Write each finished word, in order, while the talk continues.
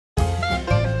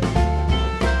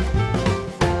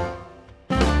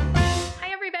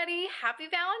Happy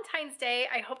Valentine's Day.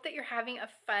 I hope that you're having a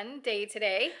fun day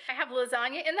today. I have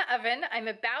lasagna in the oven. I'm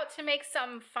about to make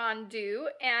some fondue,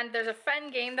 and there's a fun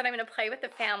game that I'm going to play with the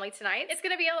family tonight. It's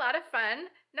going to be a lot of fun.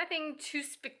 Nothing too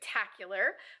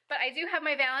spectacular, but I do have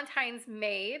my Valentines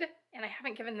made, and I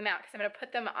haven't given them out because I'm going to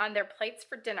put them on their plates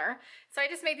for dinner. So I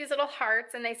just made these little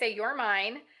hearts, and they say, "You're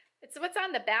mine." It's what's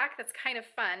on the back that's kind of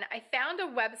fun. I found a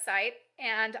website,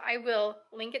 and I will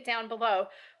link it down below,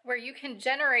 where you can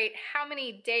generate how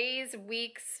many days,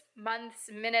 weeks, months,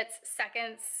 minutes,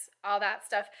 seconds, all that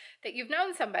stuff that you've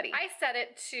known somebody. I set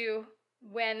it to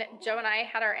when Joe and I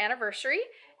had our anniversary,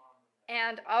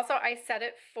 and also I set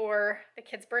it for the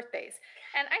kids' birthdays.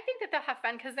 And I think that they'll have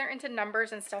fun because they're into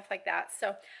numbers and stuff like that.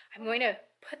 So I'm going to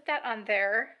put that on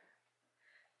their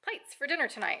plates for dinner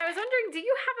tonight. I was wondering, do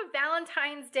you have a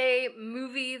Valentine's Day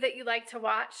movie that you like to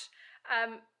watch?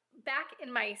 Back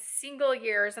in my single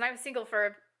years, and I was single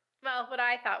for, well, what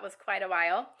I thought was quite a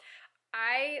while,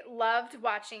 I loved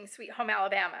watching Sweet Home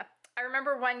Alabama. I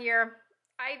remember one year,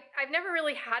 I've never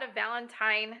really had a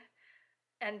Valentine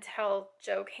until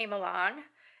Joe came along,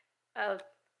 a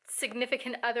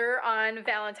significant other on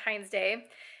Valentine's Day.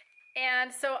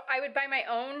 And so I would buy my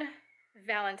own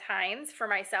Valentines for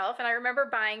myself, and I remember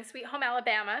buying Sweet Home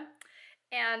Alabama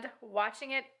and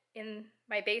watching it in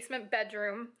my basement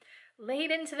bedroom late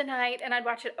into the night, and I'd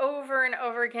watch it over and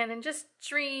over again and just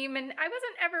dream. And I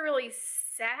wasn't ever really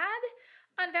sad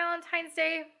on Valentine's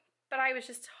Day, but I was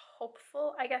just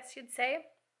hopeful, I guess you'd say.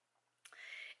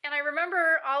 And I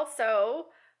remember also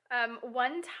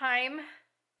one time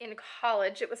in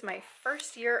college, it was my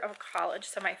first year of college,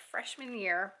 so my freshman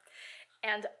year,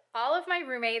 and all of my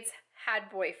roommates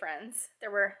had boyfriends. There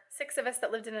were 6 of us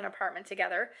that lived in an apartment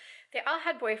together. They all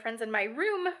had boyfriends, and my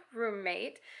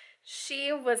roommate, she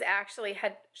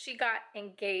got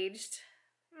engaged,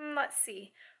 let's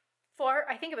see,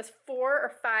 I think it was 4 or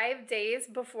 5 days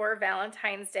before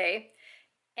Valentine's Day,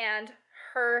 and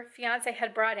her fiance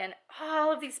had brought in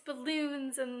all of these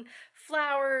balloons and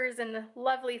flowers and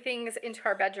lovely things into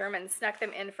our bedroom and snuck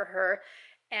them in for her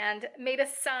and made a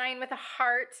sign with a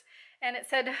heart, and it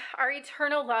said, "Our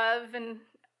eternal love," and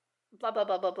blah, blah,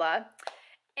 blah, blah, blah.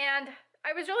 And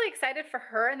I was really excited for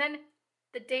her. And then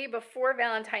the day before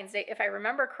Valentine's Day, if I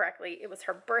remember correctly, it was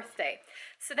her birthday.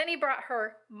 So then he brought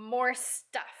her more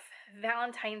stuff,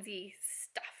 Valentine's-y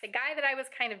stuff. The guy that I was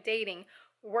kind of dating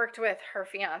worked with her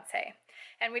fiance.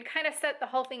 And we'd kind of set the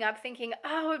whole thing up thinking,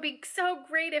 oh, it would be so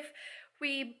great if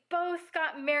we both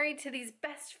got married to these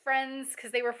best friends,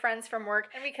 because they were friends from work,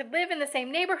 and we could live in the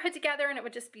same neighborhood together, and it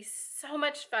would just be so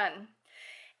much fun.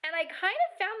 And I kind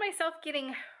of found myself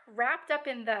getting wrapped up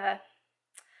in the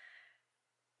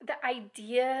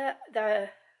idea,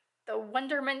 the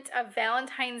wonderment of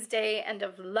Valentine's Day and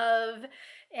of love,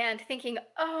 and thinking,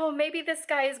 oh, maybe this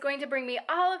guy is going to bring me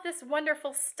all of this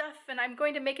wonderful stuff, and I'm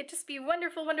going to make it just be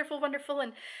wonderful, wonderful, wonderful,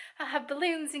 and I'll have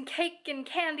balloons and cake and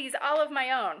candies all of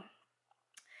my own.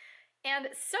 And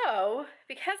so,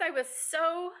 because I was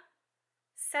so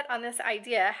set on this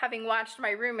idea, having watched my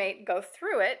roommate go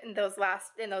through it in those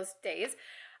days,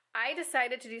 I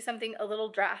decided to do something a little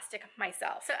drastic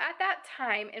myself. So at that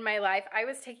time in my life, I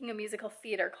was taking a musical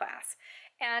theater class,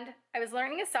 and I was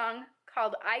learning a song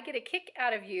called "I Get a Kick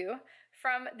Out of You"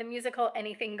 from the musical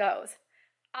Anything Goes.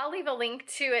 I'll leave a link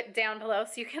to it down below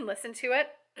so you can listen to it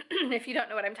if you don't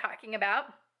know what I'm talking about.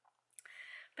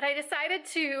 But I decided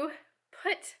to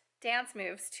put dance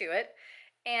moves to it,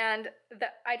 and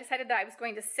I decided that I was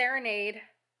going to serenade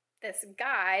this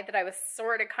guy that I was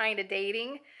sort of kind of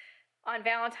dating on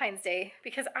Valentine's Day,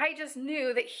 because I just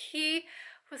knew that he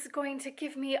was going to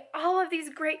give me all of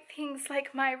these great things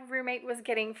like my roommate was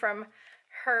getting from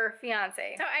her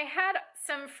fiance. So I had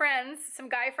some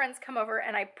guy friends come over,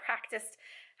 and I practiced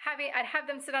I'd have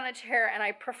them sit on a chair, and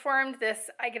I performed this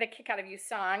 "I Get a Kick Out of You"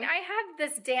 song. I had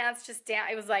this dance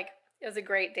it was a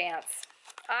great dance.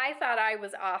 I thought I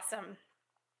was awesome.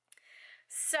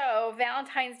 So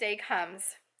Valentine's Day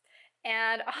comes,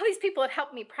 and all these people had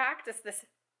helped me practice this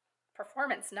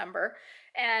performance number,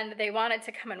 and they wanted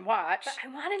to come and watch. But I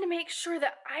wanted to make sure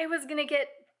that I was gonna get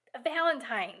a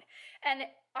Valentine, and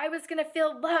I was gonna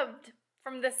feel loved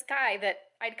from this guy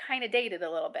that I'd kind of dated a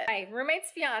little bit. My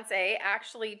roommate's fiance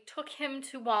actually took him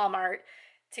to Walmart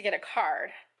to get a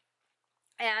card.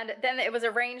 And then it was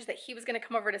arranged that he was going to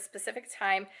come over at a specific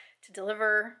time to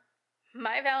deliver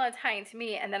my Valentine to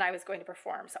me, and then I was going to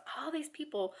perform. So all these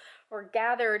people were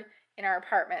gathered in our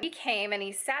apartment. He came, and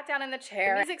he sat down in the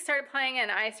chair. The music started playing,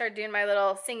 and I started doing my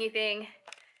little singy thing.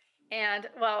 And,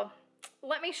 well,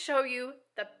 let me show you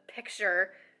the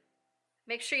picture.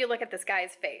 Make sure you look at this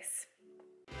guy's face.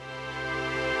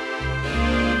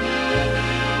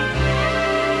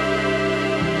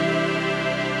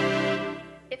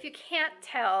 if you can't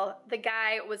tell, the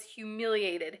guy was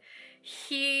humiliated.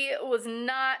 He was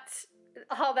not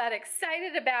all that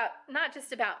excited about, not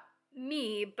just about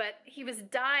me, but he was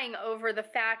dying over the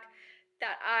fact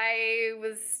that I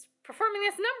was performing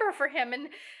this number for him and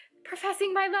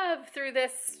professing my love through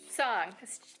this song,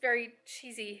 this very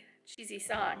cheesy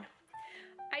song.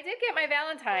 I did get my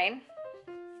Valentine.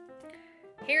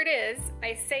 Here it is.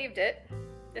 I saved it.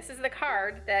 This is the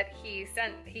card that he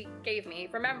gave me.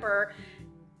 Remember,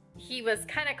 he was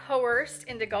kind of coerced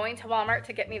into going to Walmart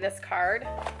to get me this card.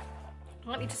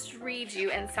 Let me just read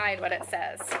you inside what it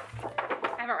says.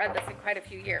 I haven't read this in quite a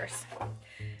few years.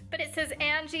 But it says,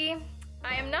 Angie,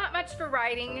 I am not much for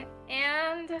writing,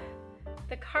 and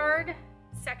the card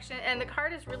section, and the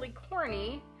card is really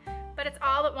corny, but it's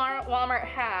all that Walmart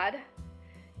had.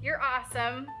 You're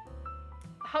awesome.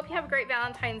 I hope you have a great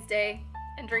Valentine's Day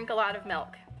and drink a lot of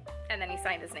milk. And then he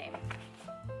signed his name.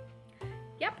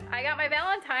 Yep, I got my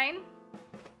Valentine,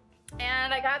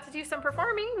 and I got to do some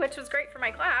performing, which was great for my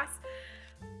class.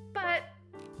 But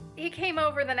he came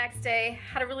over the next day,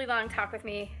 had a really long talk with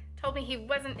me, told me he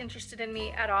wasn't interested in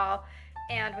me at all,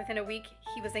 and within a week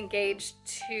he was engaged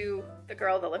to the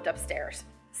girl that lived upstairs.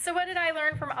 So what did I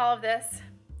learn from all of this?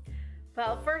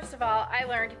 Well, first of all, I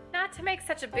learned not to make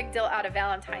such a big deal out of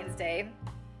Valentine's Day.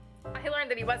 I learned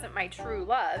that he wasn't my true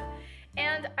love,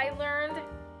 and I learned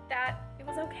that it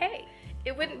was okay.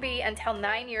 It wouldn't be until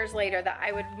 9 years later that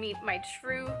I would meet my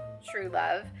true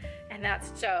love, and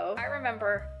that's Joe. I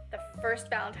remember the first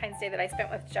Valentine's Day that I spent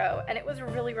with Joe, and it was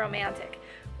really romantic.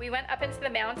 We went up into the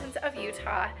mountains of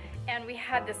Utah, and we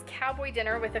had this cowboy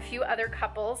dinner with a few other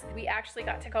couples. We actually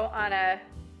got to go on a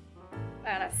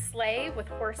sleigh with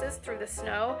horses through the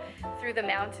snow, through the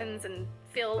mountains and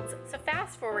fields. So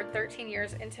fast forward 13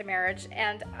 years into marriage,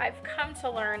 and I've come to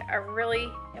learn a really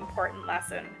important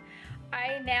lesson.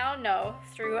 I now know,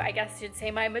 through, I guess you'd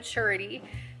say, my maturity,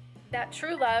 that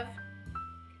true love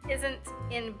isn't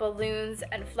in balloons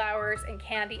and flowers and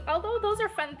candy, although those are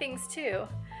fun things too.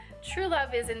 True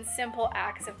love is in simple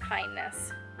acts of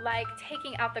kindness, like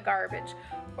taking out the garbage,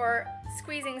 or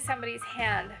squeezing somebody's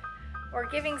hand, or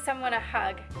giving someone a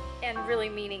hug and really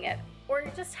meaning it, or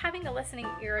just having a listening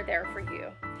ear there for you.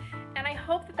 And I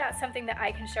hope that that's something that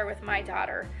I can share with my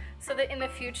daughter, so that in the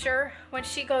future, when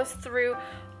she goes through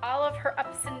all of her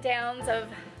ups and downs of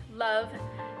love,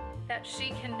 that she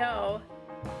can know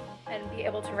and be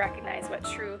able to recognize what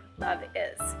true love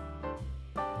is.